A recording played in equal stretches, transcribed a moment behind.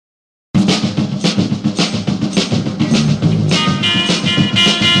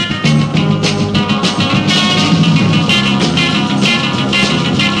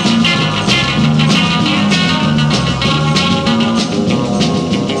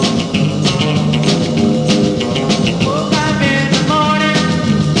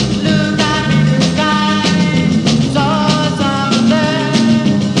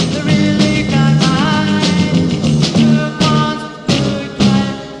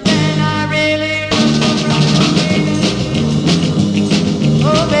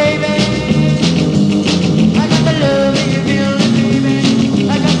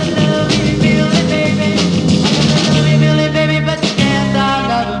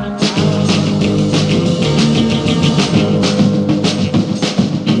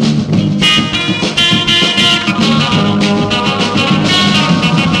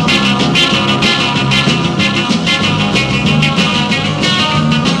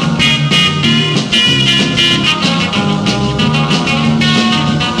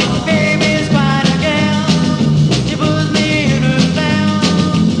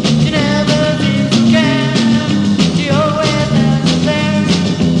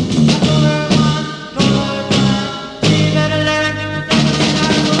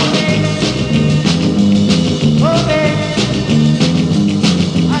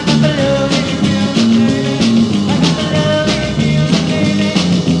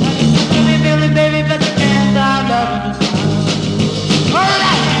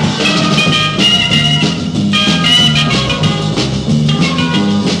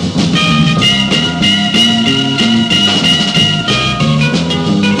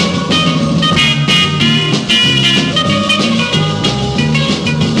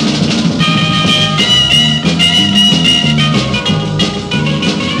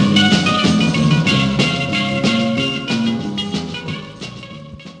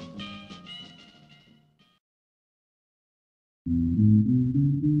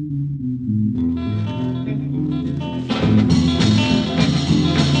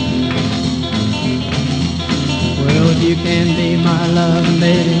Well, if you can be my loving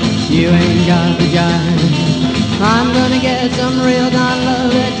baby, you ain't got the jive. I'm gonna get some real gun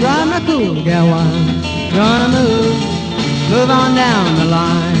love that drive my cool gal wild. Gonna move on down the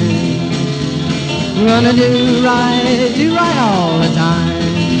line. Gonna do right all the time.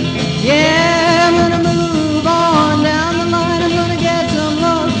 Yeah, I'm gonna move on down the line. I'm gonna get some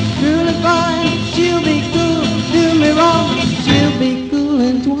love, truly fine. She'll be cool, do me wrong. She'll be cool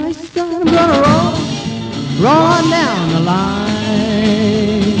and twice gone. I'm gonna roll on down the line.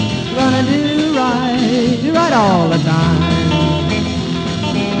 Gonna do right all the time.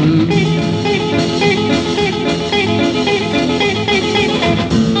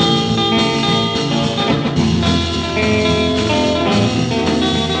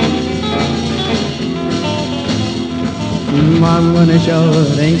 I'm gonna show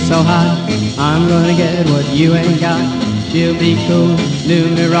it ain't so hot. I'm gonna get what you ain't got. She'll be cool, do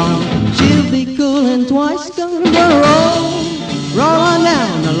me wrong. She'll be cool and twice gone. I'm gonna roll on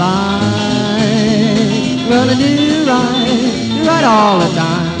down the line. Gonna do right all the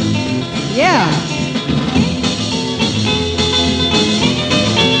time. Yeah.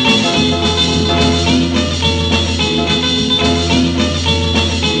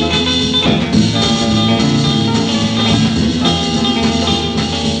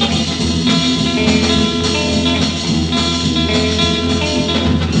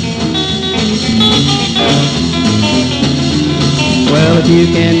 Well, if you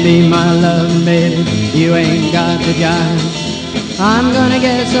can be my loving baby, you ain't got the jive. I'm gonna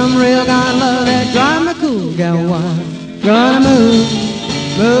get some real gone love that drive my cool gal wild. Gonna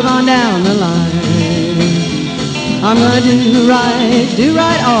move on down the line. I'm gonna do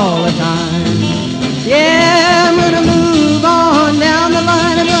right all the time. Yeah, I'm gonna move on down the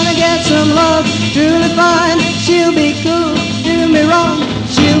line. I'm gonna get some love, truly fine. She'll be cool, do me wrong.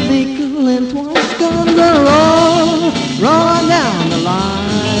 She'll be cool and twice gone. I'm gonna roll on down the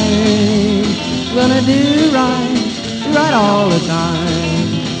line. Gonna do right all the time.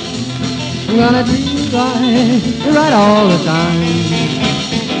 I'm gonna do right all the time.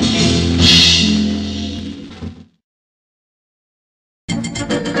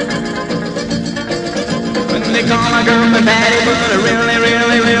 They call my girlfriend Patty, but I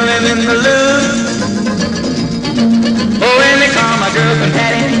really in the loop. Oh, when they call my girlfriend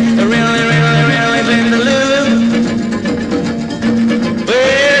Patty, I really in the loop.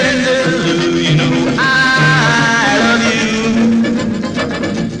 Well, in the loop, you know I love you.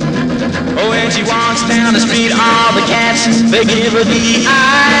 Oh, when she walks down the street, all the cats, they give her the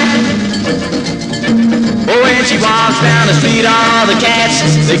eye. Oh, when she walks down the street, all the cats,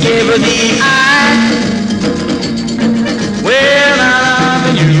 they give her the eye. Well, I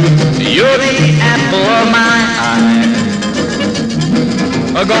love you, you're the apple of my eye.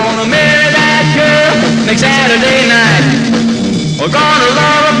 I'm gonna marry that girl next Saturday night. I'm gonna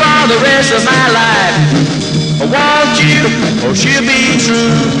love her for the rest of my life. I want you, or she'll be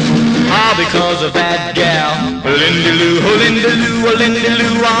true, all because of that gal. Lindy Lou, oh Lindy Lou, oh Lindy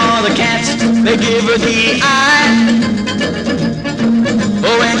Lou, all the cats, they give her the eye.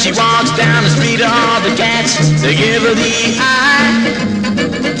 Oh, when she walks down the street, all the cats, they give her the eye.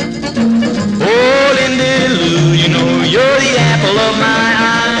 Oh, Lindy Lou, you know you're the apple of my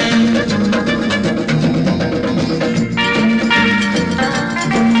eye.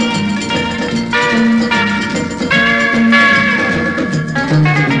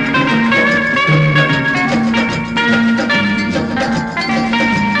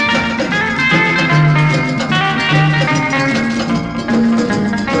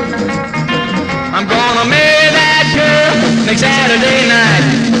 Next Saturday night,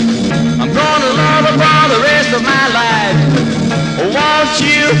 I'm gonna love her for the rest of my life. Oh, won't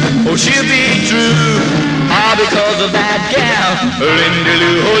you? Oh, she'll be true, all because of that gal. Lindy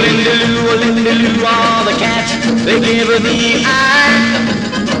Lou, oh Lindy Lou, oh Lindy Lou, all the cats, they give her the eye.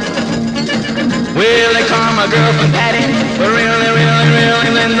 Well, they call my girlfriend Patty, really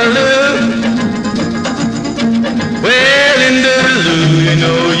Lindy Lou. Well, Lindy Lou, you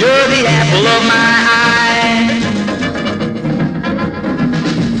know you're the apple of my eye.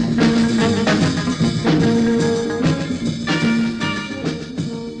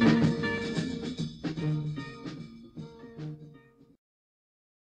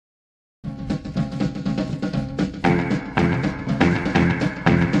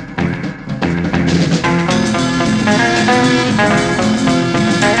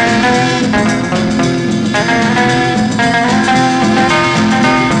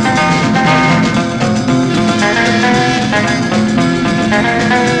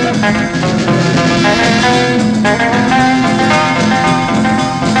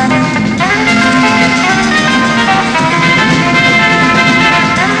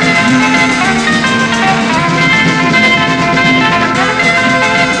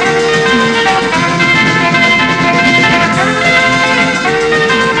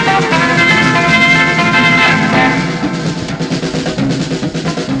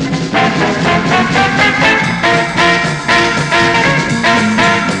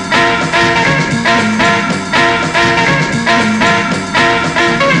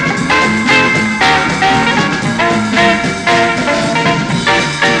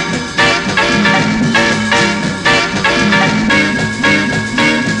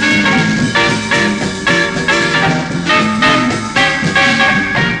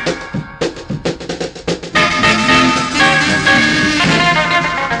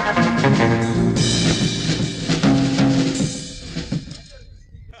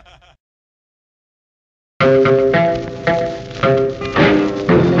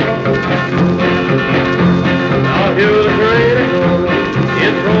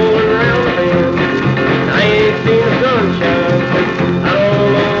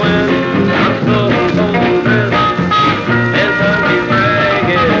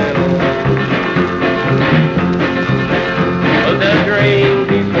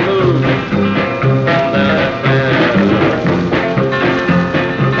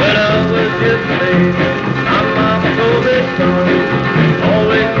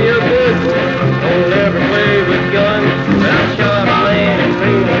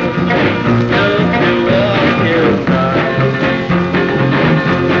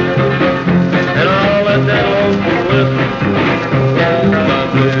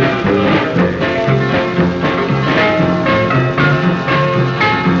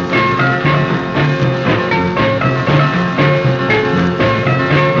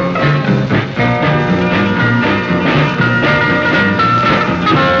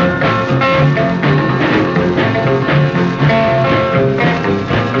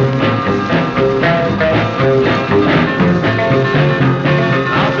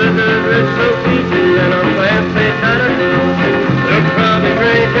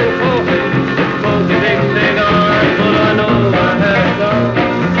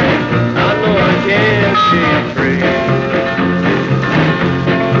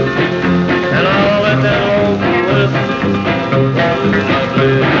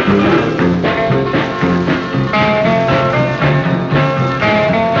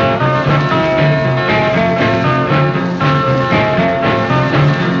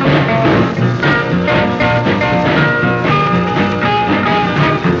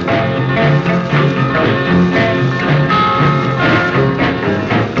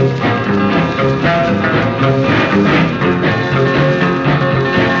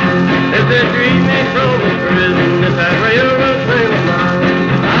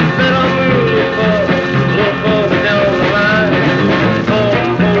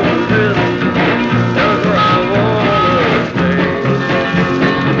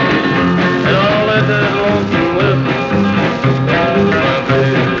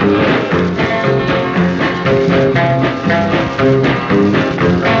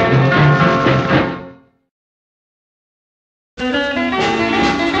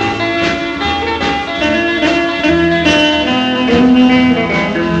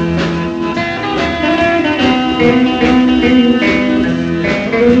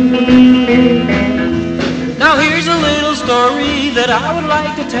 Now here's a little story that I would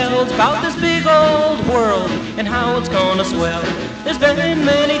like to tell. It's about this big old world and how it's gonna swell. There's been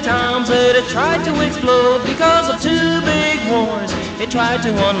many times that it tried to explode because of two big wars it tried to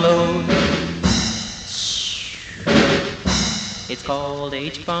unload. It's called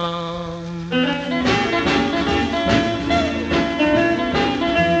H-bomb.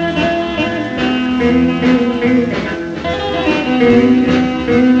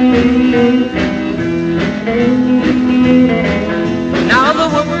 Now the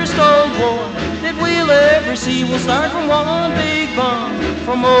worst old war that we'll ever see will start from one big bomb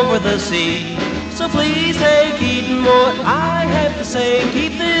from over the sea. So please take heed in what I have to say.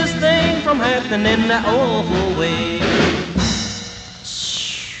 Keep this thing from happening that awful way.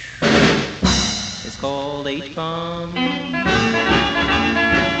 It's called H-bomb.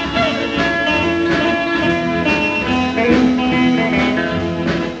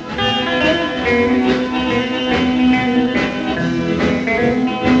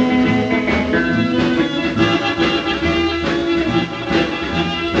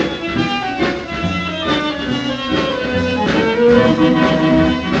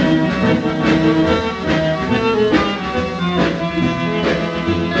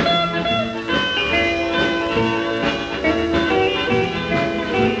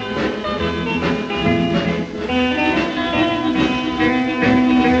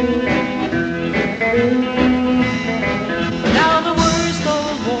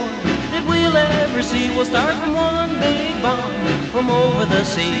 We'll start from one big bomb from over the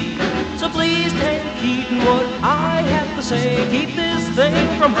sea. So please take heed in what I have to say. Keep this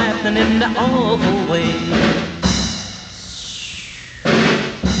thing from happening the awful way.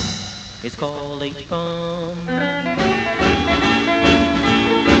 It's called H-bomb.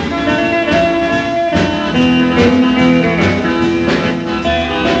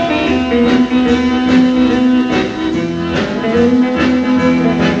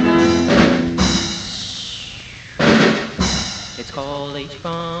 It's called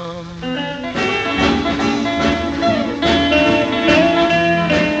H-bomb.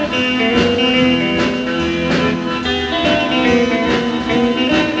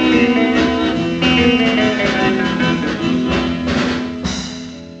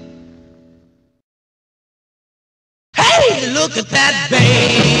 Hey, look at that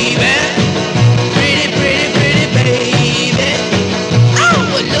baby. Pretty, pretty, pretty baby. Oh,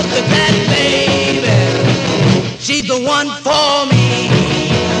 look at that baby. She's the one for me.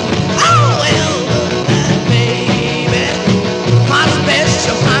 Oh, well, look at that baby. My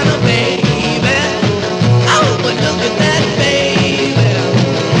special kind of baby. Oh, but look at that baby.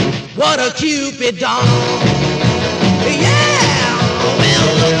 What a Cupid doll. Yeah, well,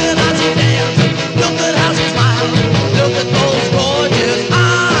 look at how she dances. Look at how she smiles. Look at those gorgeous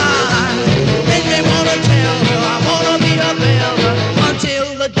eyes. Make me wanna tell her I wanna be a belle until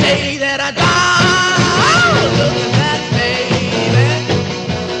the day that I die. Look at that baby,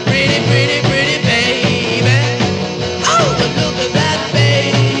 pretty, pretty, pretty baby. Oh, but look at that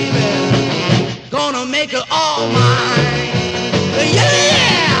baby, gonna make her all mine. Yeah!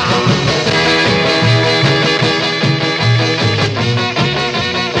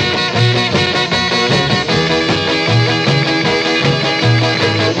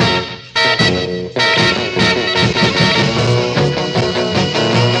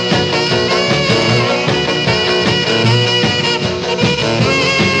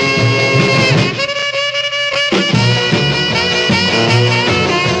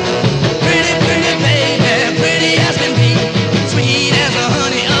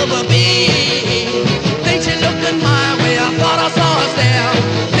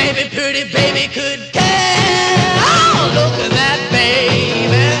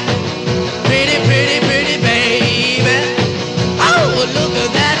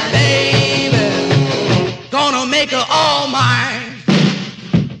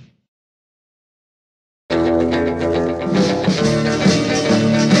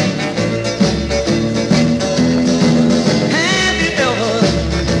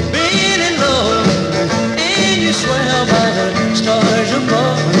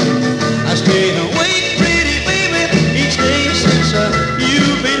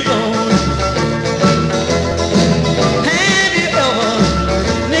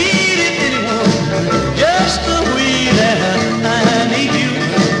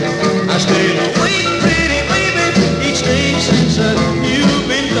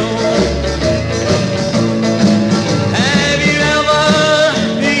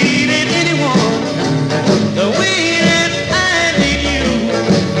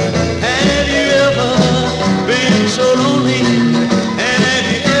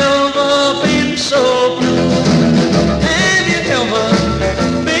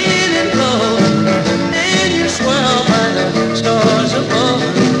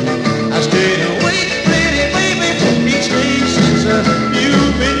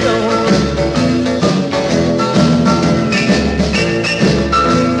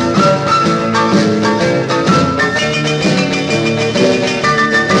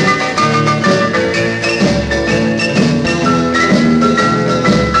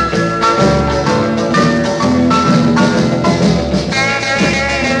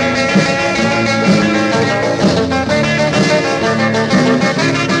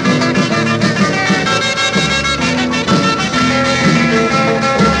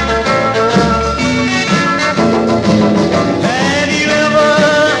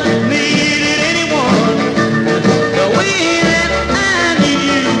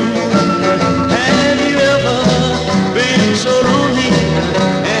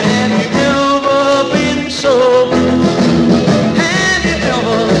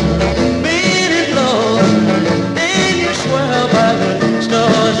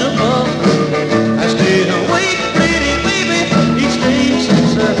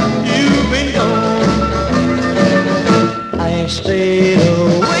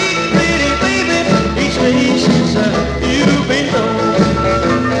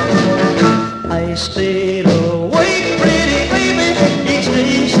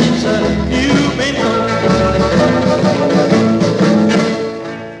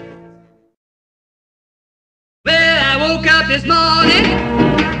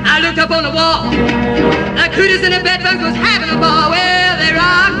 on the wall. The Kooties and the Bedbugs was having a ball. Well, they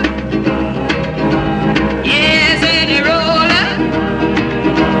rock. Yes, and they roll up.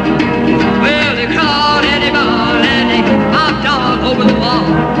 Well, they crawled and they ball and they hopped all over the wall.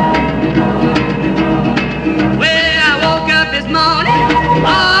 Well, I woke up this morning,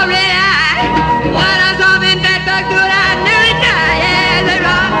 all red-eyed. When I saw them bedbugs do it, I nearly died. Yeah, they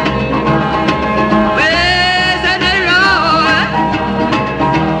rock. Well, and they roll up.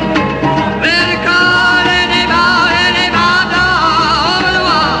 Well, they crawled and they ball and they bobbed all over the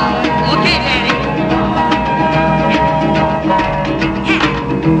wall. Okay, Daddy.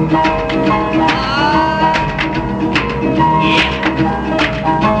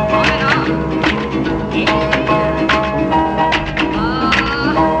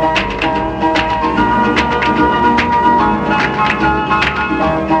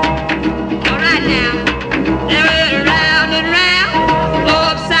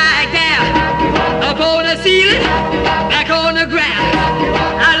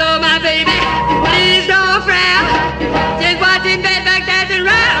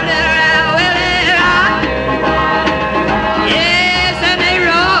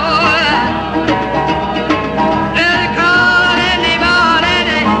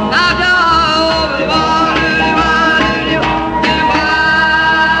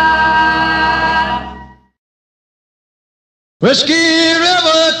 Whiskey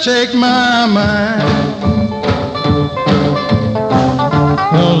River, take my mind.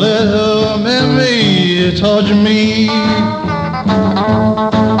 Don't let her memory torture me.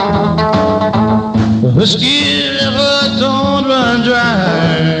 Whiskey River, don't run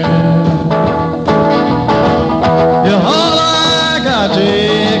dry. You're all I got,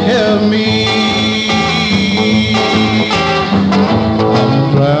 take care of me. I'm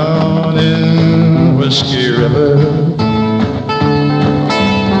drowned in Whiskey River.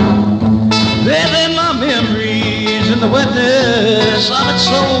 The wetness of its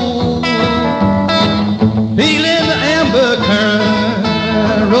soul, feeling the amber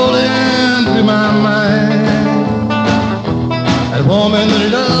current rolling through my mind. That woman that I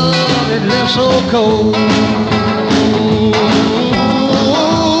love, it left so cold.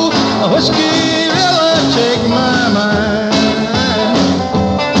 A Whiskey River, take my mind.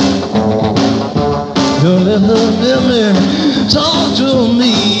 Don't let her memory talk to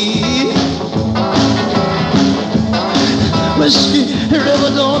me. Whiskey River,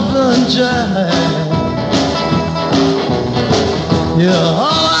 don't run dry. You're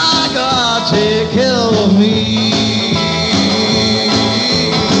all I got, take care of me.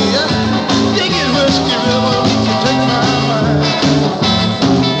 Dig it, Whiskey River, you take my mind.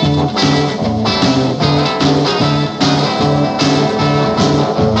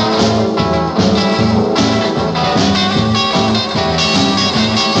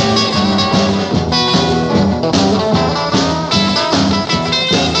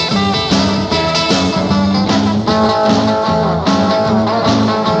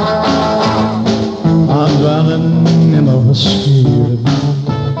 Whiskey River.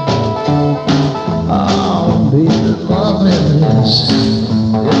 Oh, baby, my memories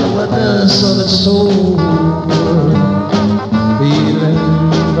in the wetness of its soul, feeling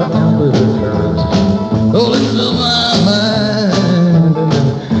the amber current rolling through my mind,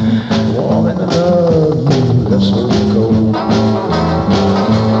 and warm in the love you left so cold.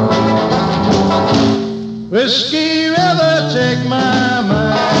 Whiskey River, take my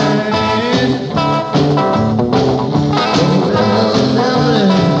mind.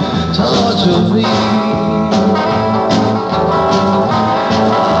 To me,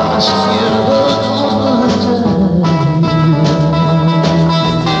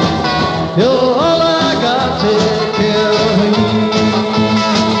 you're all I got, take care of me.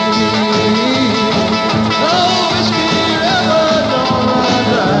 No Whiskey River, don't run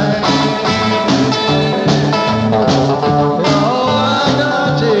dry. You're all I got,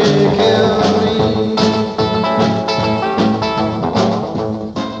 take care of me.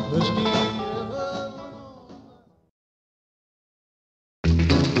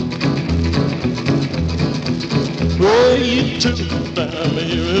 You two-time me,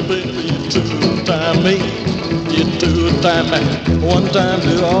 baby, you two-time me. You two-time me, one time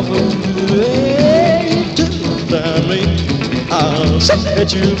too often. Hey, you two-time me. I'll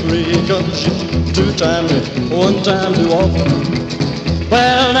set you free, 'cause you two-time me, one time too often.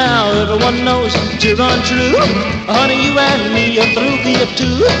 Well, now everyone knows that you're untrue. Honey, you and me are through. You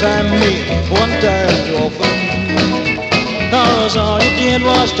two-time me, one time too often. 'Cause all you did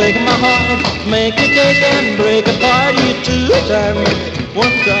was take my heart, make me take and break apart. You two-time me,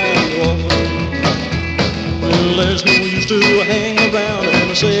 one time too often. Well, there's no use to hang around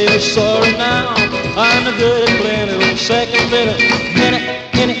and say you're sorry now. I'm no good at playing a second fiddle.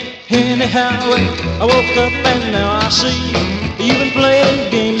 Anyhow, I woke up and now I see you've been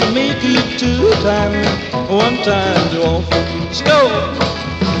playing games with me. 'Cause you two times, one time too often. Let's go.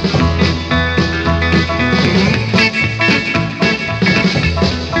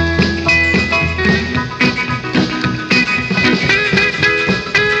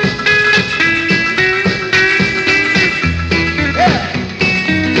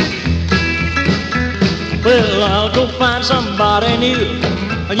 Well, I'll go find somebody new,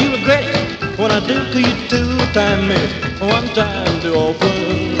 and you regret it when I do. 'Cause you two-time me, one time too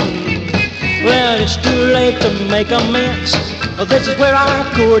often. Well, it's too late to make amends. This is where our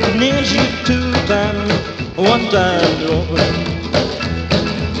chord ends. You two-time me, one time too often.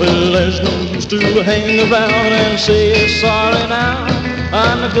 Well, there's no use to hang around and say you're sorry now.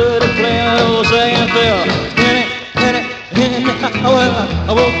 I'm no good at playing a little second fiddle. Well,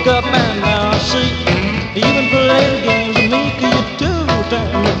 I woke up and now I see you've been playing games with me. 'Cause you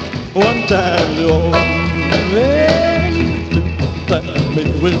two-time me, one time too often. Well, you two-time me,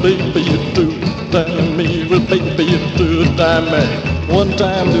 well, baby, you two-time me, well, baby, you two-time me, one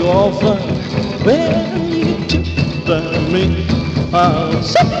time too often. Well, you two-time me, I'll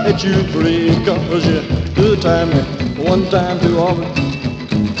set you free. 'Cause you two-time me, one time too often.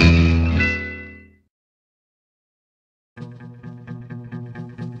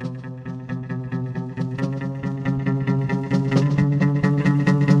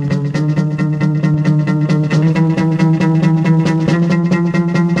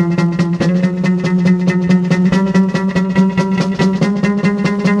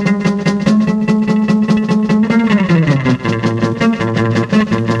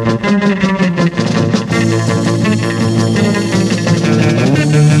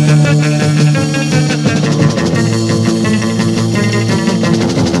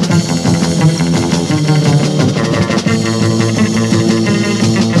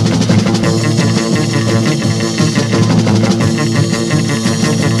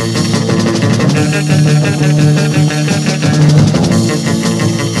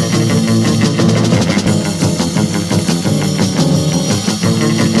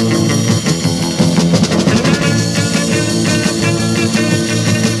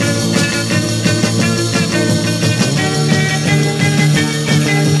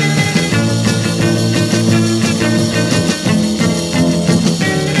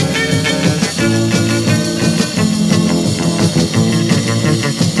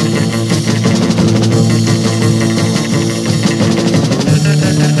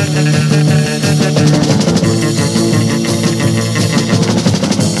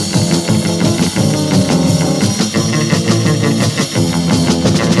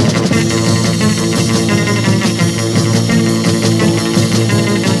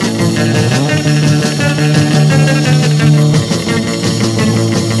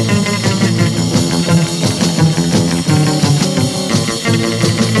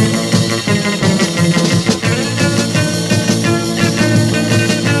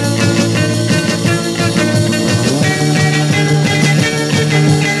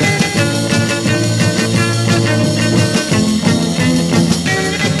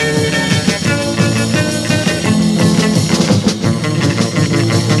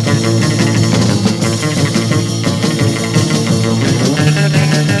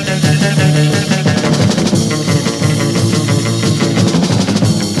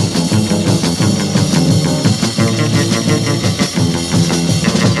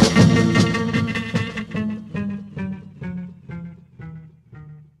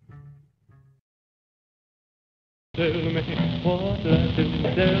 Tell me, what do I do?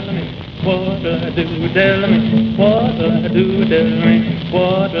 Tell me, what do I do? Tell me, what do I do? Tell me,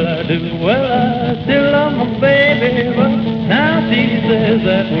 what do I do? Well, I still love my baby, but now she says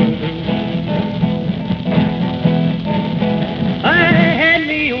that word. I had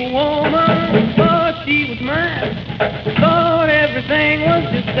me a woman, thought she was mine. Thought everything was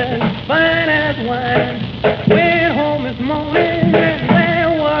just as fine as wine. Went home this morning and there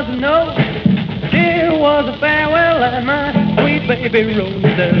was a note. There was a farewell and my sweet baby wrote.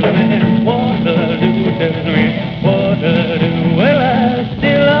 Tell me, what do I do? Tell me, what do I do? Well, I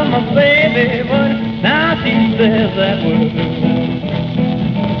still love my baby, but now she says that word.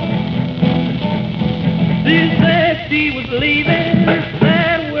 She said she was leaving,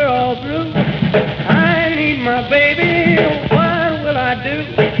 that we're all through. I need my baby, what will I do?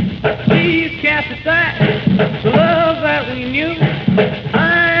 Please cast aside the love that we knew.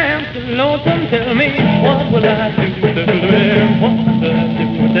 I am so lonesome, tell me, what will I do? Tell me, what do I do?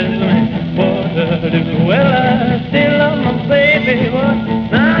 Tell me, what do I do? Well, I still love my baby, but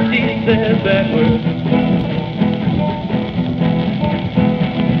now she says that word.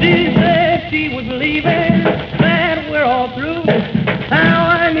 She said she was leaving, that we're all through. How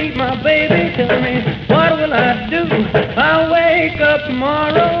I need my baby, tell me, what will I do? I'll wake up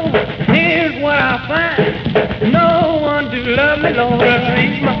tomorrow, here's what I find. No one to love me, Lord,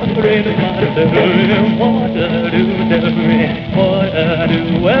 he's my pretty mother. What I do, tell me, what I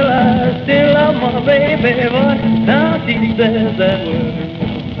do? Well, I still love my baby, but now she says that word.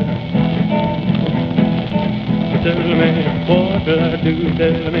 Tell me what I do,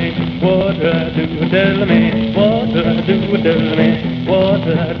 tell me what I do, tell me what I do, tell me what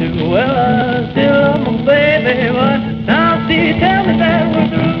I do. Well, I still love my baby, but now she tell me that we're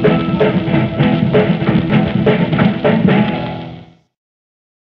through.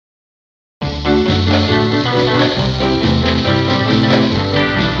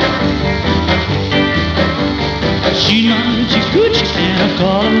 She's my Hoochie Kootchy and I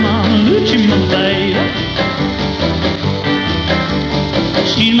call her Mama Hoochie, my baby.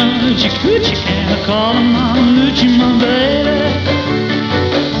 She's my Hoochie Kootchy and I call her Mama Hoochie, my baby.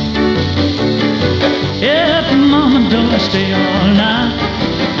 If Mama don't stay all night,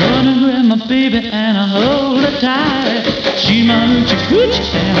 gonna grab my baby and I hold her tight. She's my Hoochie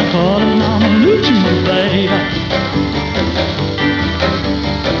Kootchy and I call her Mama Hoochie, my baby.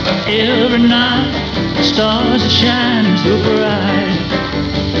 Every night the stars are shining so bright.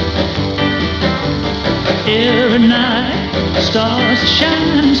 Every night the stars are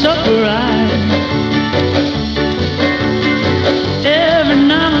shining so bright. Every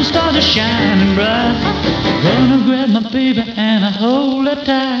night the stars are shining bright. Gonna grab my baby and I hold her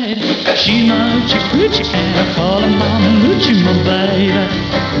tight. She's my Hoochie Kootchy and I call her Mama Hoochie, my baby.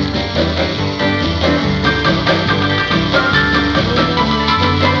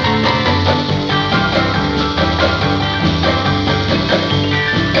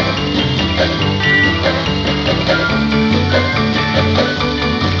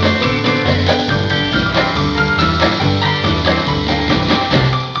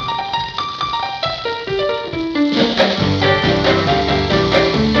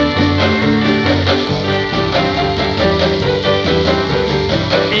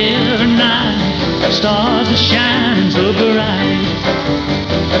 Stars are shining so bright.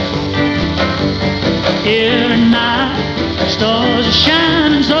 Every night, stars are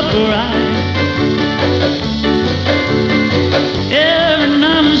shining so bright. Every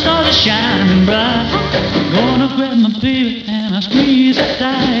night, the stars are shining bright. Gonna grab my baby and I squeeze her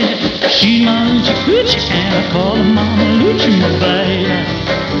tight. She's my Hoochie Kootchy and I call her Mama Hoochie, my baby.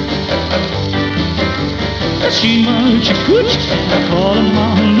 She's my Hoochie Kootchy and I call her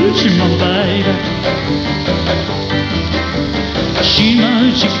Mama Hoochie, my baby. She's my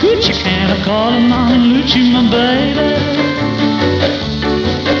Hoochie Kootchy and I call her Mama Hoochie, my baby.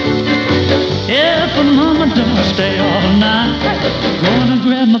 If a mama don't stay all night, gonna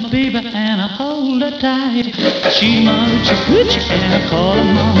grab my baby and I hold her tight. She's my Hoochie Kootchy and I call her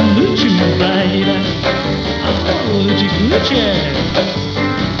Mama Hoochie, my baby. Oh, Hoochie Kootchy.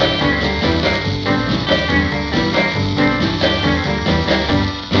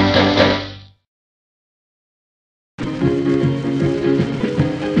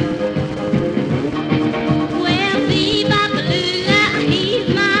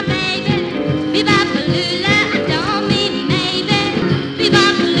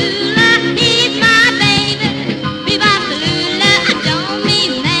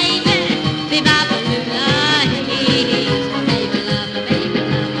 Baby, love, baby.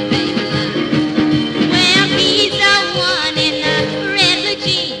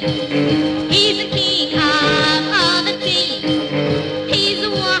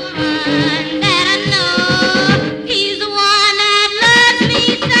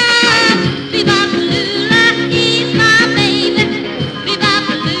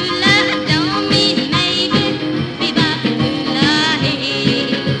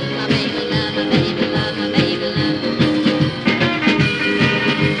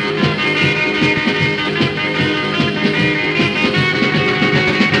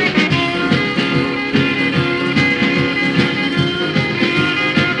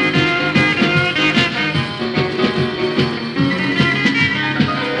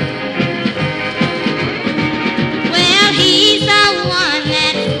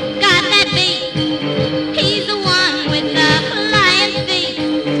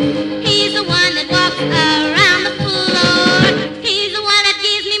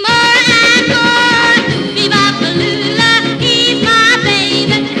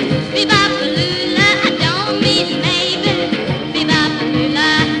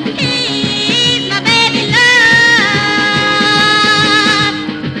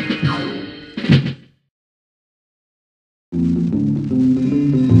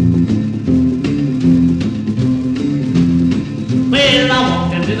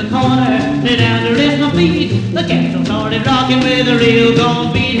 rocking with a real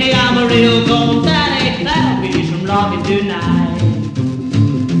gone beat. Hey, I'm a real gone daddy. That'll be some rocking tonight.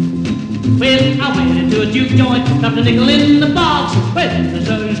 Well, I went into a juke joint, dropped a nickel in the box. Well, the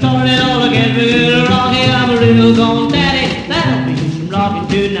sun started all again. We're rock. Hey, I'm a real gone daddy. That'll be some rocking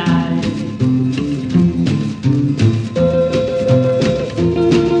tonight.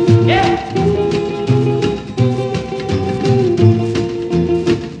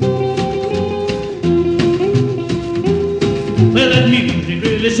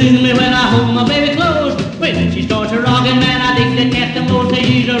 Listen to me when I hold my baby close. When she starts a rockin', man, I think the cat the most. Hey,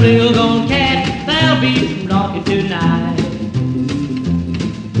 she's a real gone cat. There'll be some rockin' tonight.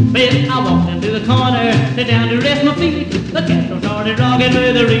 Well, I walked into the corner, sit down to rest my feet. The cat started rockin'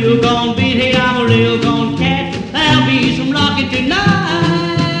 with a real gone beat. Hey, I'm a real gone cat. There'll be some rockin' tonight.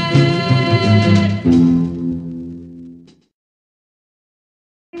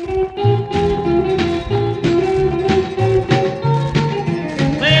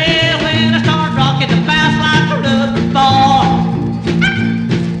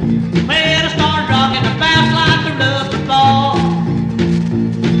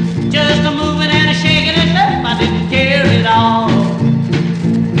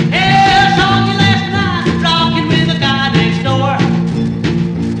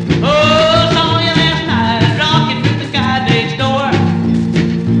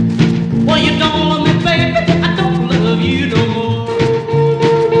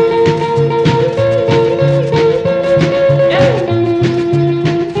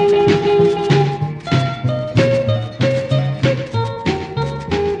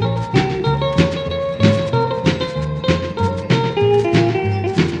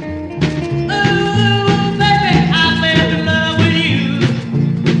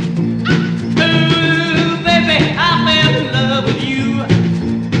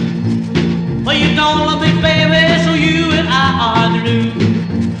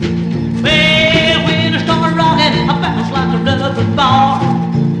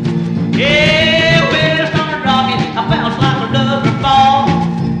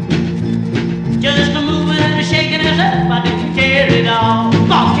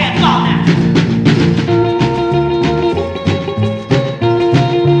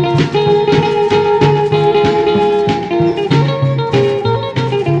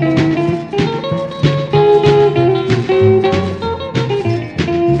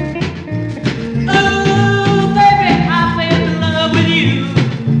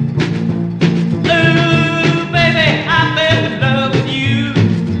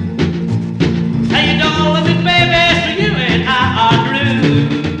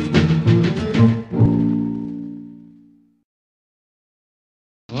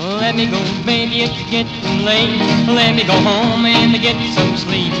 Let me go home and get some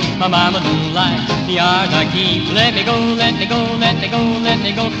sleep. My mama don't like the hours I keep. Let me go, let me go, let me go, let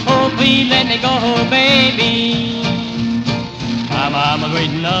me go. Oh, please let me go, baby. My mama's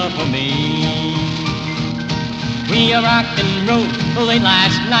waiting up for me. We are rock and roll late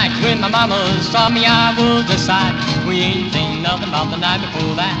last night. When my mama saw me, I was a sight. We ain't seen nothing about the night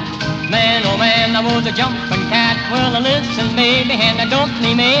before that. Man, oh man, I was a jumping cat. Well, listen, baby, and I don't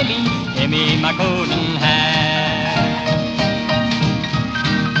need maybe. Give me my coat and hat.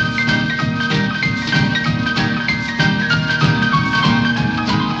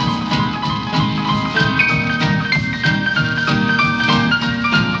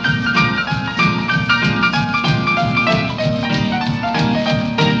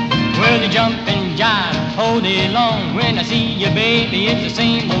 Well, you jump and jive all day long. When I see you, baby, it's the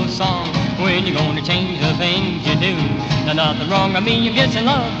same old song. When you gonna change the things you do? There's nothing wrong with me, I'm just in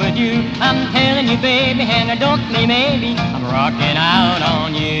love with you. I'm telling you, baby, and I don't mean maybe, I'm rocking out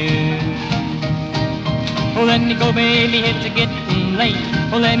on you. Oh, let me go, baby, it's getting late.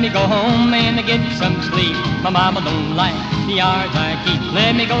 Oh, let me go home and get some sleep. My mama don't like the hours I keep.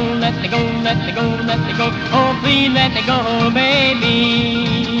 Let me go, let me go, let me go, let me go. Oh, please let me go,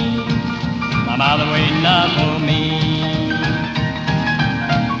 baby. My mother waiting up for me.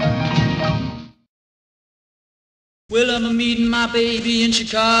 Well, I'm meeting my baby in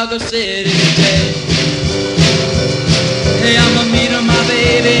Chicago City today. Hey, I'm meeting my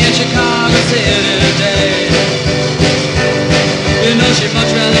baby in Chicago City today. You know she'd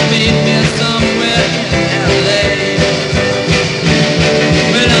much rather meet me somewhere in L.A.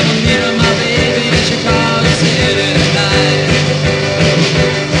 Well, I'm meeting my baby in Chicago City tonight.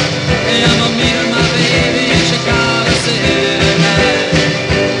 Hey, I'm meeting my baby in Chicago City tonight.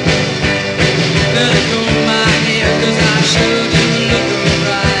 Better comb my hair 'cause I sure do look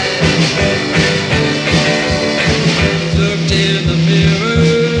right. Looked in the mirror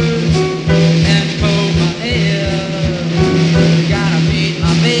and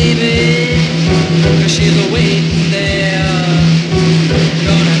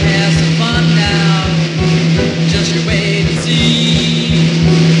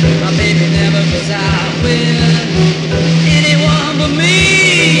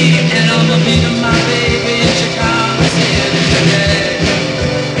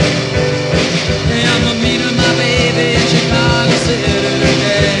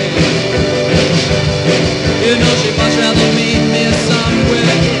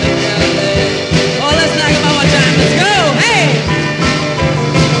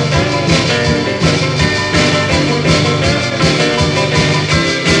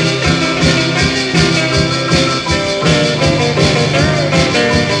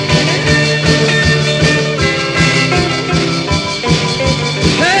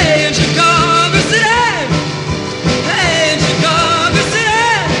Hey, in Chicago City. Hey, in Chicago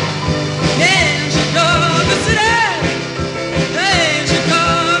City. Yeah, in Chicago City. Hey, in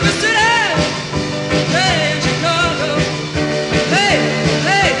Chicago City. Hey, in Chicago. Hey,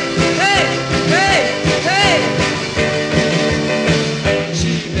 hey, hey, hey, hey.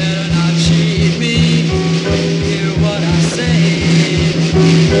 She better not cheat me. Hear what I say.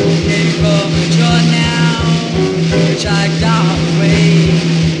 Came from the joint now, which I got away.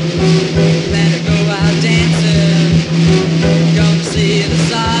 Plan to go out dancing, gonna see the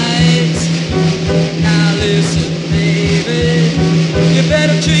sights. Now listen, baby, you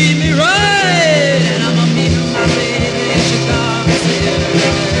better treat me right, and I'ma meet my baby in Chicago City.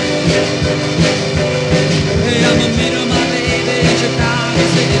 Hey, I'ma meet my baby in Chicago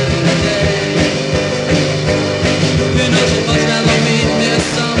City. You know she must rather meet me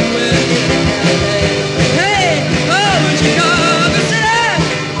somewhere here. Hey, oh, in Chicago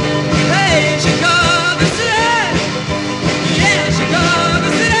City. Hey, in Chicago City. Yeah, Chicago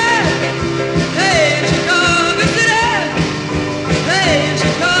City. Hey, in Chicago City. Hey, in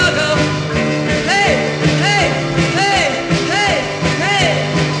Chicago. Hey, hey, hey, hey, hey.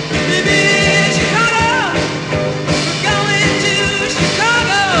 Baby, in Chicago. We're going to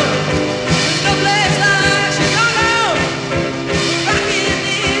Chicago. There's no place like Chicago. Rockin'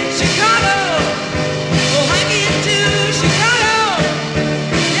 in Chicago. Oh, hanging to Chicago.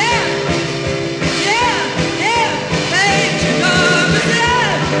 Yeah, yeah, yeah. Hey, Chicago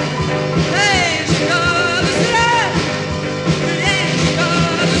City. Hey, Chicago City. Hey,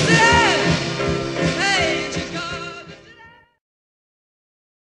 Chicago City. Hey, Chicago City.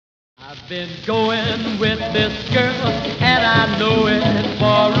 I've been going with this girl, and I know it's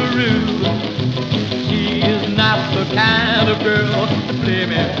for a ruse. She is not the kind of girl to play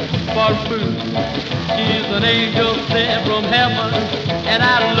me for a fool. She's an angel sent from heaven, and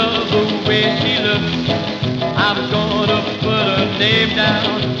I love the way she looks. I'm gonna put her name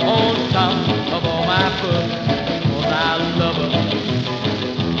down on top of all my books. 'Cause I love her.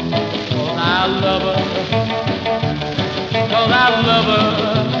 'Cause I love her. 'Cause I love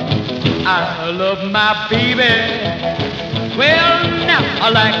her. I love my baby. Well, now I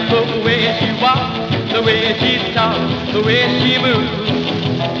like the way she walks, the way she talks, the way she moves.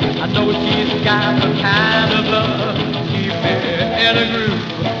 I know she's got the kind of love keep me in a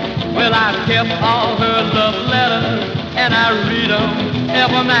groove. Well, I kept all her love letters and I read them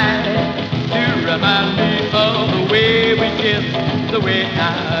every night to remind me of the way we kissed, the way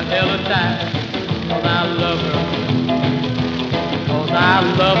I held her tight. 'Cause I love her. 'Cause I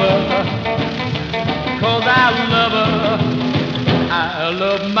love her. 'Cause I love her. I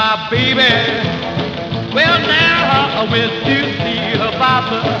love my baby. Well, now I went to see her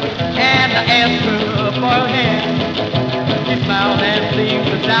papa and I asked her for a hand. She smiled and seemed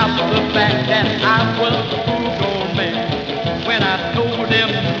to doubt the fact that I was a full-grown man. When I told him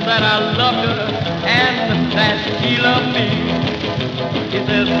that I loved her and that she loved me, he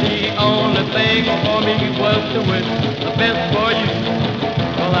said the only thing for me was to wish the best for you.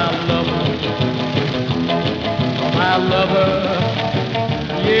 'Cause I love her. 'Cause I love her.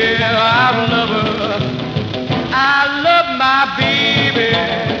 Yeah, I love her. I love my baby.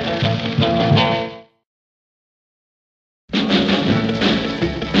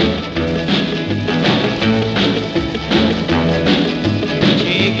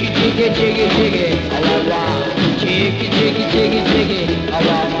 Chiki, chiki, chiki, chiki, ah, wah, wah. Chiki, chiki, chiki, chiki, ah,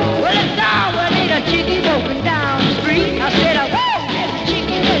 wah, wah. Well, it's down, we need a chiki walking down the street. I said, whoa, there's a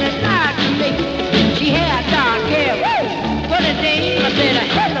chiki with a knife to me. She had dark hair, whoa, what a name. I said,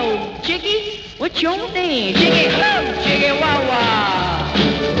 hello, chiki, what's your name? Chiki, ho, chiki, wah, wah.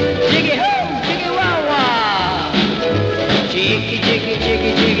 Chiki, ho, chiki, wah, wah. Chiki, chiki,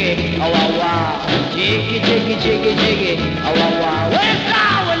 chiki, chiki, ah, wah, wah. Chiki, chiki, chiki, chiki, ah, wah, wah. Well, it's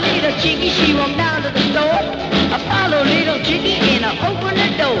down, we need a chiki. She walked down to the store. I followed little chiki and I opened the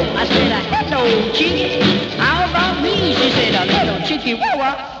door. I said, hello, chiki, how about me? She said, little chiki, wah,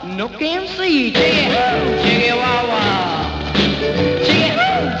 wah, no can see. Chiki, ho, chiki, wah, wah. Chiki,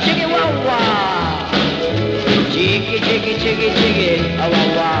 ho, chiki, wah, wah. Chiki, chiki, chiki, chiki, ah,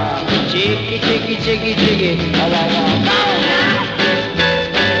 wah, wah. Chiki, chiki, chiki, chiki, ah, wah, wah. Go now!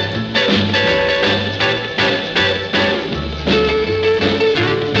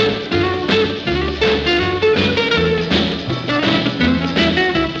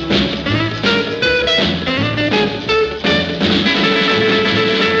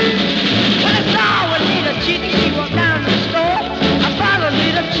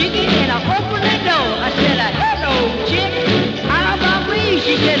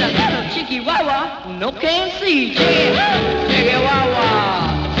 No can see, chiki,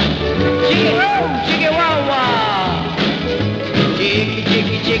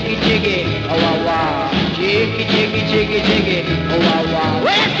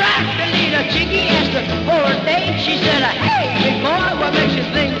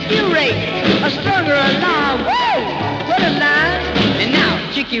 feel right. A stronger alarm. Woo! What a line. And now,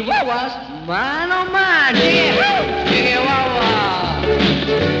 Chiki Wawa's mine on mine. Chiki, woo! Chiki Wawa.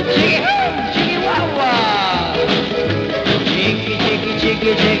 Chiki, woo! Chiki Wawa. Chiki, chiki,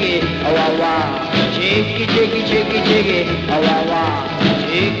 chiki, chiki, Wawa. Chiki, chiki, chiki, chiki, Wawa.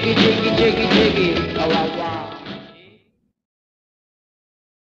 Chiki, chiki, chiki, chiki, Wawa.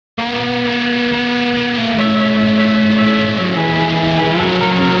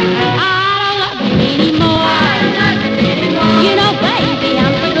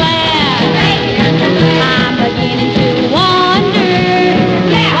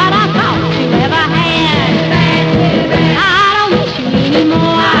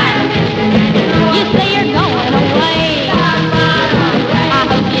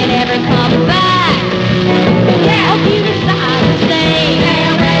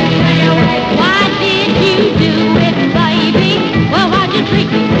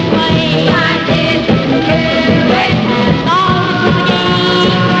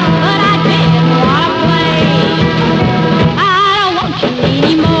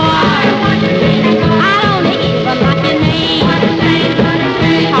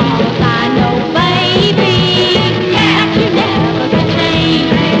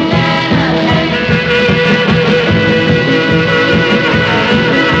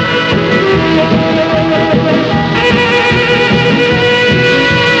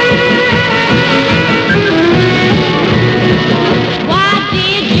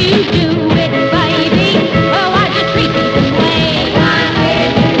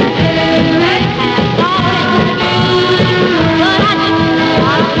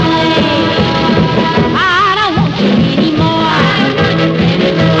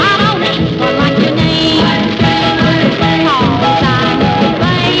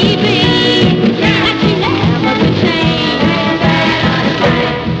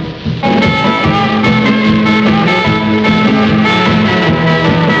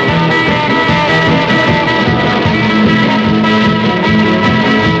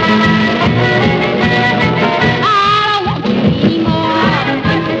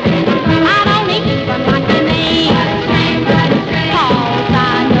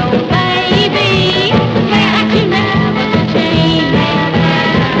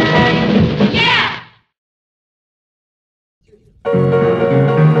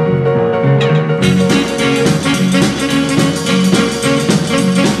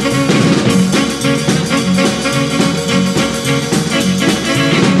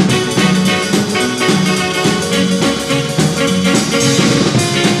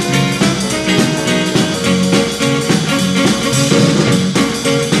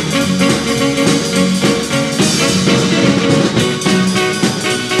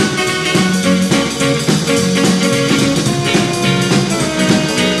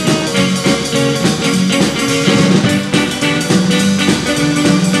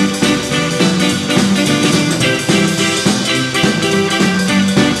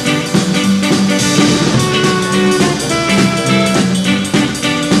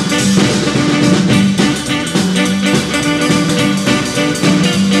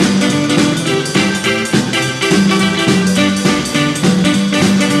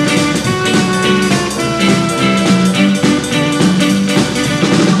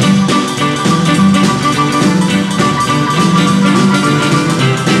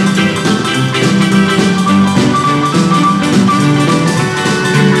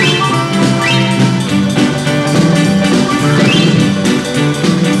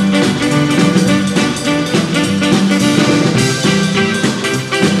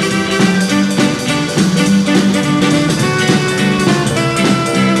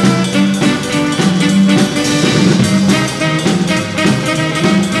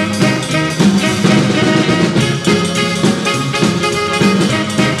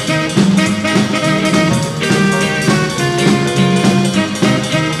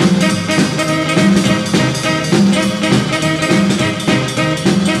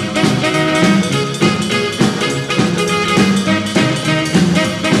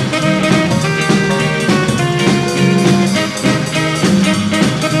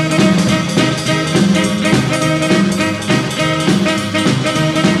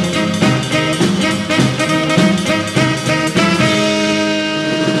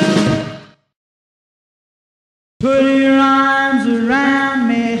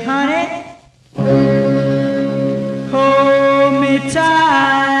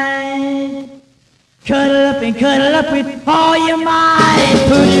 Cuddle up with all your might.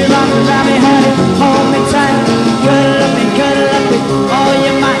 Put your arms around me, honey, hold me tight. Cuddle up with all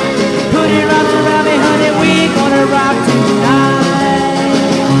your might. Put your arms around me, honey, we're gonna rock tonight.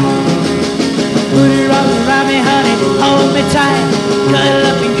 me tight. Cuddle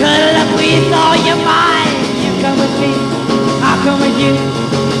up with all your might. You come with me, I'll come with you.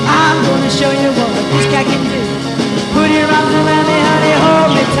 I'm gonna show you what this guy can do. Put your arms around me, honey,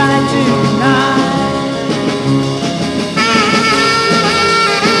 hold me tight tonight.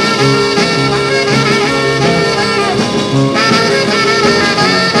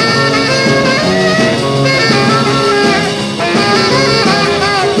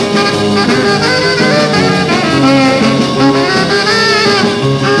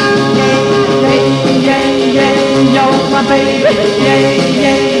 Baby, yeah,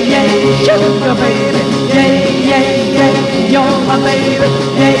 yeah, yeah, sugar baby, yeah, yeah, yeah, you're my baby,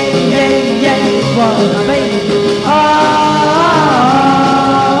 yeah, yeah, yeah, what my baby,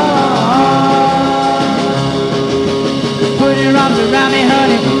 Put your arms around me,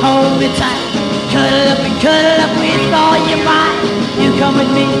 honey, hold me tight, cuddle up with all your might. You come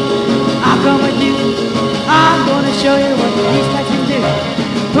with me, I'll come with you, I'm gonna show you what these guys can do.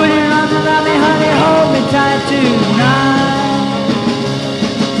 Put your arms around me, honey, hold me tight tonight.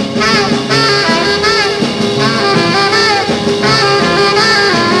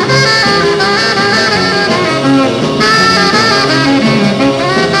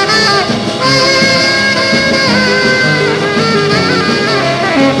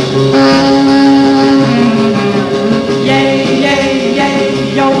 Yeah, yeah, yeah,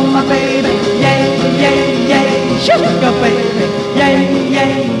 you're my baby. Yeah, yeah, yeah, sugar baby. Yeah, yeah,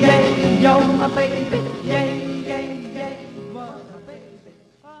 yeah, you're my baby. Yeah, yeah, yeah, what my baby.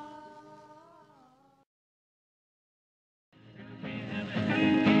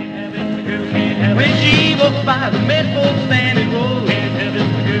 When she walks by the Medford Standing Road,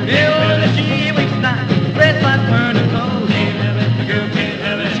 she wakes night, dressed like turning toes.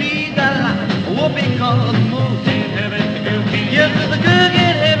 She's got a lot of whooping cause the most. Yes, there's a good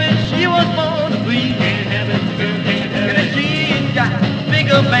in heaven, she was born to please. And she's got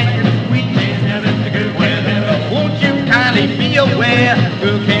bigger band to squeeze. Well, won't you kindly be aware,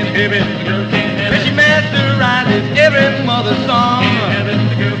 girl can't have it. When she masterizes every mother's song.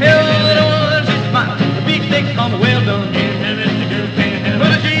 Hell, little one, she smiles, the big sticks come well done.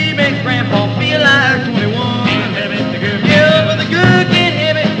 But she makes Grandpa feel like 21. Yeah, but the girl can't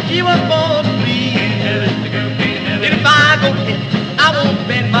have it, she was born to please. If I go hit, I won't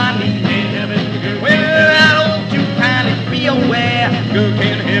bend my knee. Well, I don't you kindly be aware, girl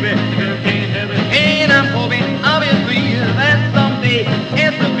can't have it. And I'm hoping, obviously, that someday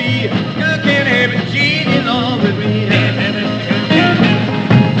has to be. Girl can't have it, she's in love with me.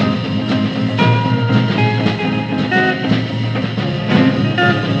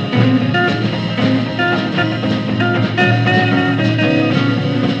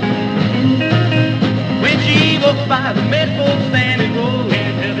 When she walks by the Medford Standing Road,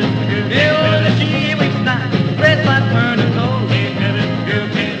 she wakes night, dressed like turning toes.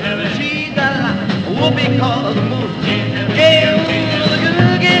 She's got a lot of whooping cause the most. Yeah, the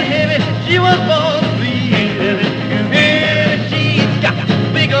girl get heavy, she was born to please. And she's got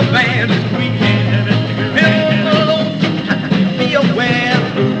a bigger band to squeeze. Well, don't you be aware,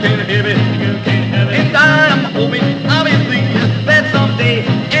 the girl can't have it. And I'm hoping, obviously, that someday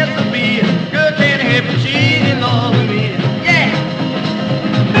has to be. Girl can't have it, she's in love with me. Yeah!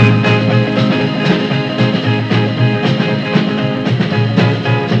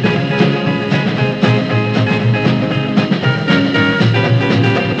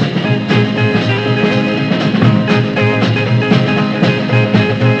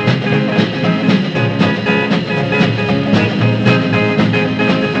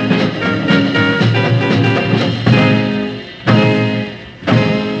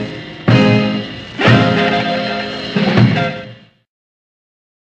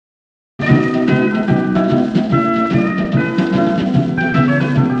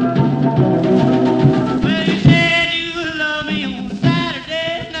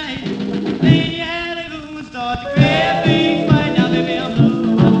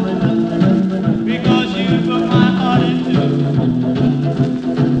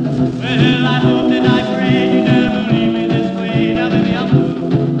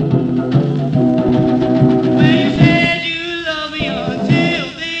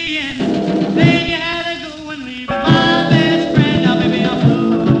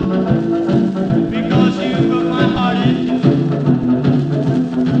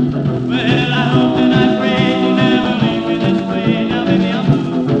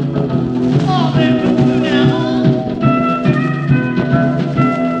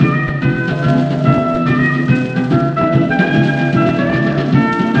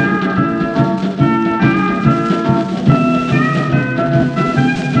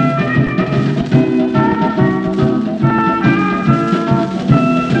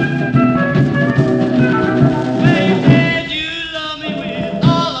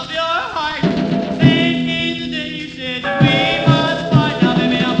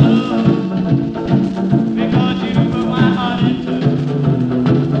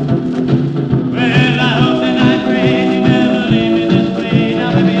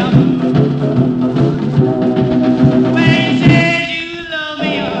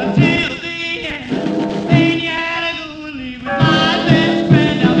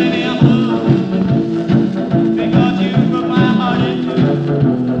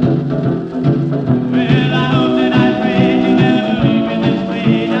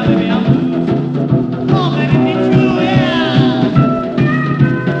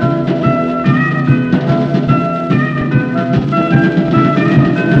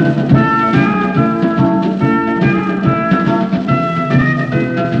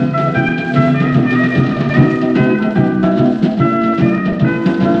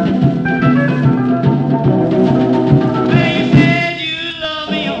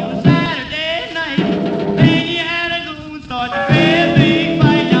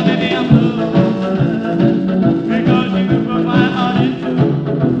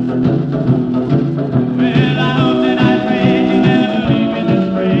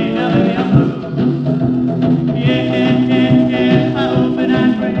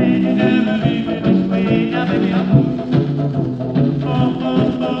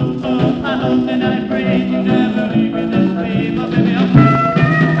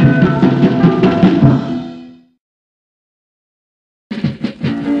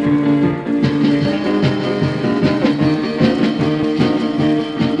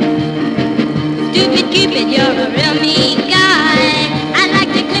 Cupid, you're a real mean guy. I'd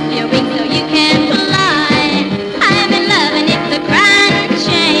like to clip your wings so you can fly. I'm in love and it's a crime and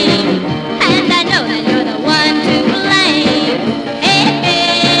shame, and I know that you're the one to blame. Hey,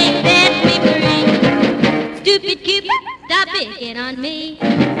 hey, set me free. Stupid Cupid, stop picking on me.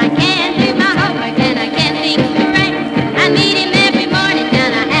 I can't do my homework and I can't think straight. I meet him every morning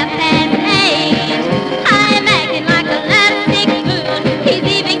down a 8:30. I'm acting like a lovesick fool. He's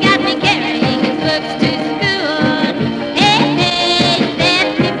even got me carrying his books to school. Hey, hey, set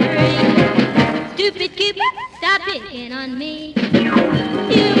me free. Stupid Cupid, stop picking on me.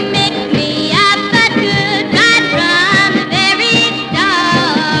 You mix me up but good right from the very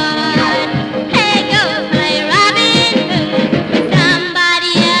start. Hey, go play Robin Hood with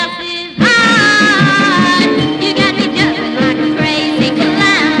somebody else's heart. You got me jumping like a crazy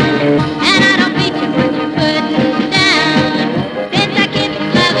clown, and I don't beat you when you put me down. Since I kiss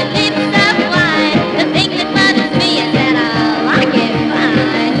love and lips of wine, the thing that bothers me is that I like it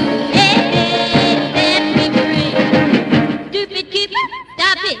fine. Hey, hey, set me free. Stupid Cupid,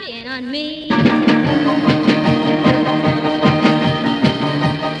 stop picking on me.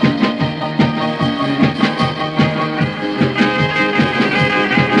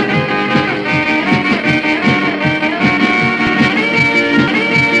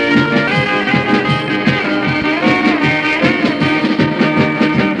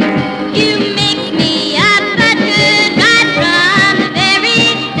 You mix me up but good right from the very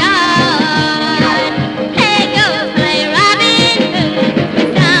start. Hey, go play Robin Hood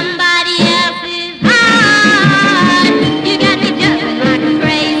with somebody else's heart. You got me jumping like a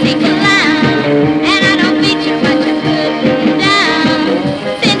crazy clown, and I don't beat you but you put me down.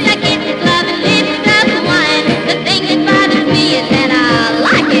 Since I kiss his love and lips of wine, the thing that bothers me is that I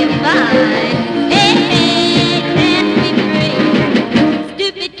like it fine. Hey, hey, set me free.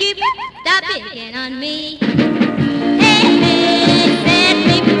 Stupid Cupid, stop picking on me. Hey, hey, set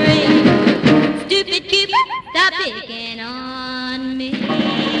me free. Stupid Cupid, stop picking on me.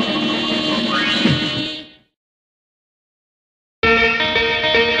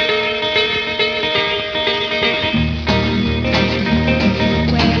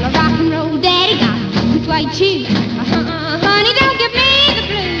 Well, a rock and roll daddy got a white shoe. Honey, don't give me the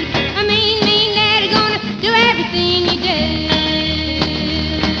blues. A mean, mean daddy gonna do everything you do.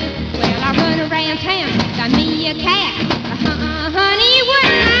 Well, I run around town, got me a cat. Honey, you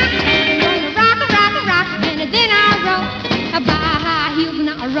wouldn't like it. I'm gonna rock, and then I'll roll. I buy high heels and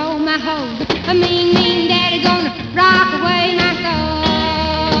I'll roll my hose. A mean, mean daddy gonna rock away my soul.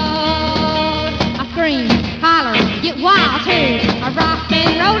 I scream, holler, get wild too. I rock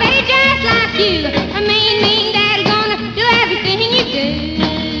and roll, they just like you. A mean, mean daddy gonna do everything you do.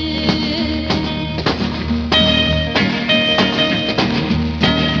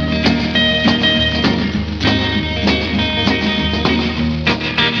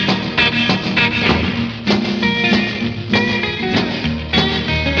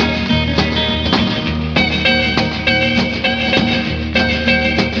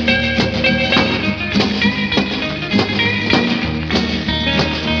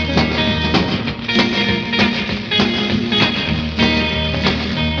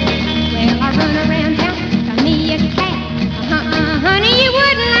 Well, I run around town, got me a cat. Honey, you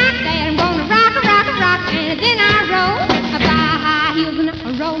wouldn't like that. I'm gonna rock, and then I roll. I buy high heels and I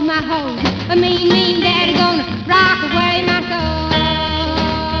roll my hose. A mean, mean daddy gonna rock away my soul.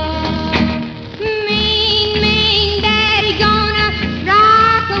 Mean, mean daddy gonna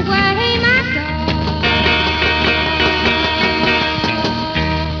rock away my soul.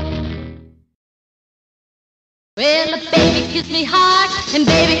 Well, baby, kiss me hard, and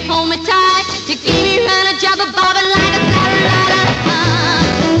baby, hold me tight. You keep me running, jabba bobba like a la-la-la-la.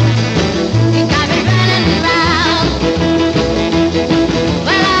 You got me running around.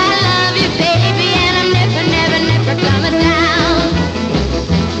 Well, I love you, baby, and I'm never, never, never coming down.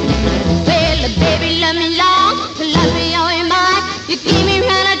 Well, baby, love me long, love me all your mind. You keep me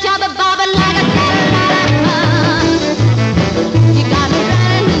running, jabba bobba like a la-la-la-la. You got me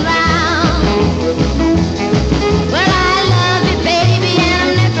running around. Well, I love you, baby, and I'm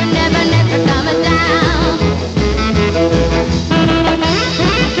never, never, never coming down.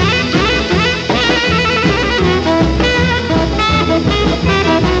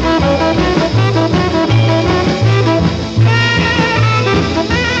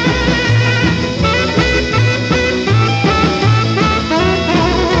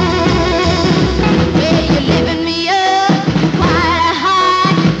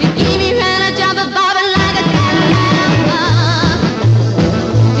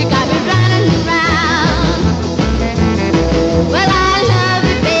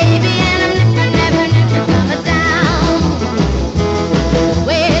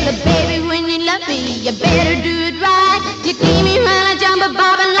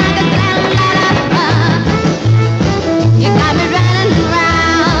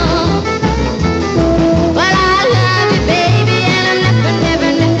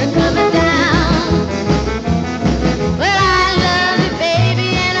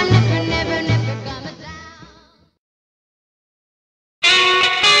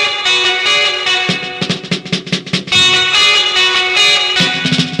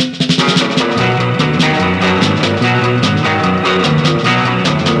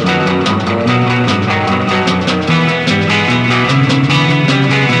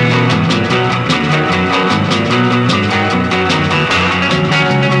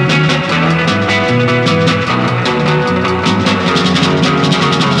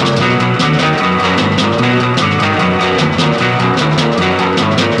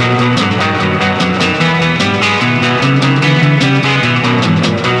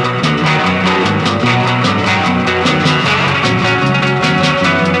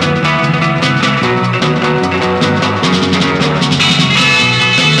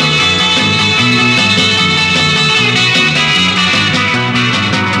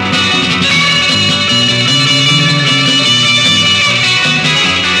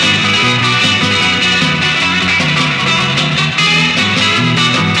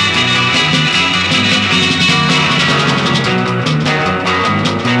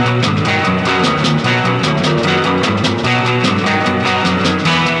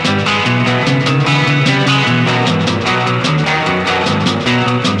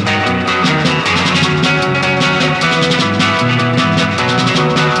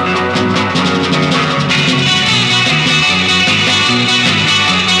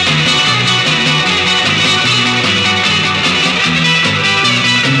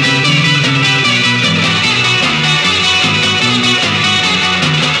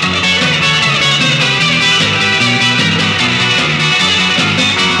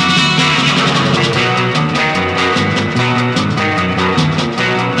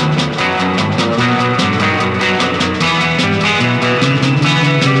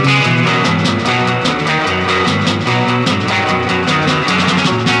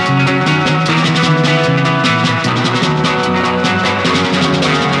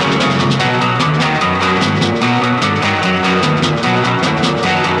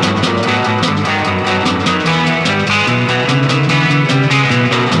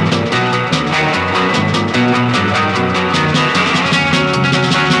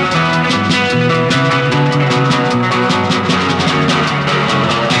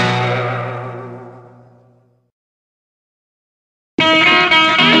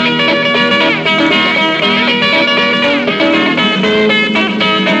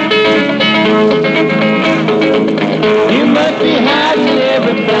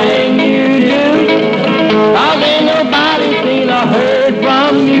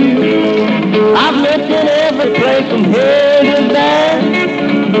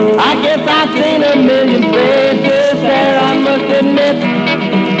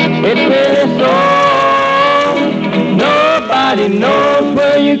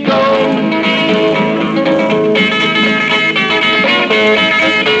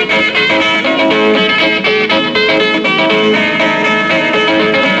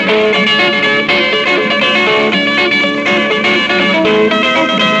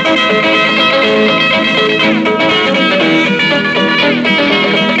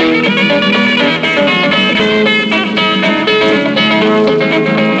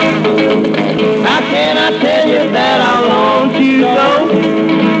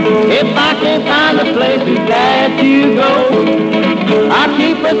 you go. I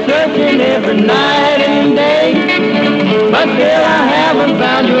keep a-searching every night and day, but still I haven't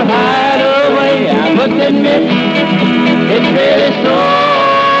found your hideaway. I must admit, it's really so.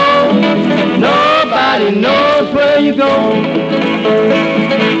 Nobody knows where you go.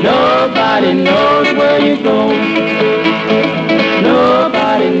 Nobody knows where you go.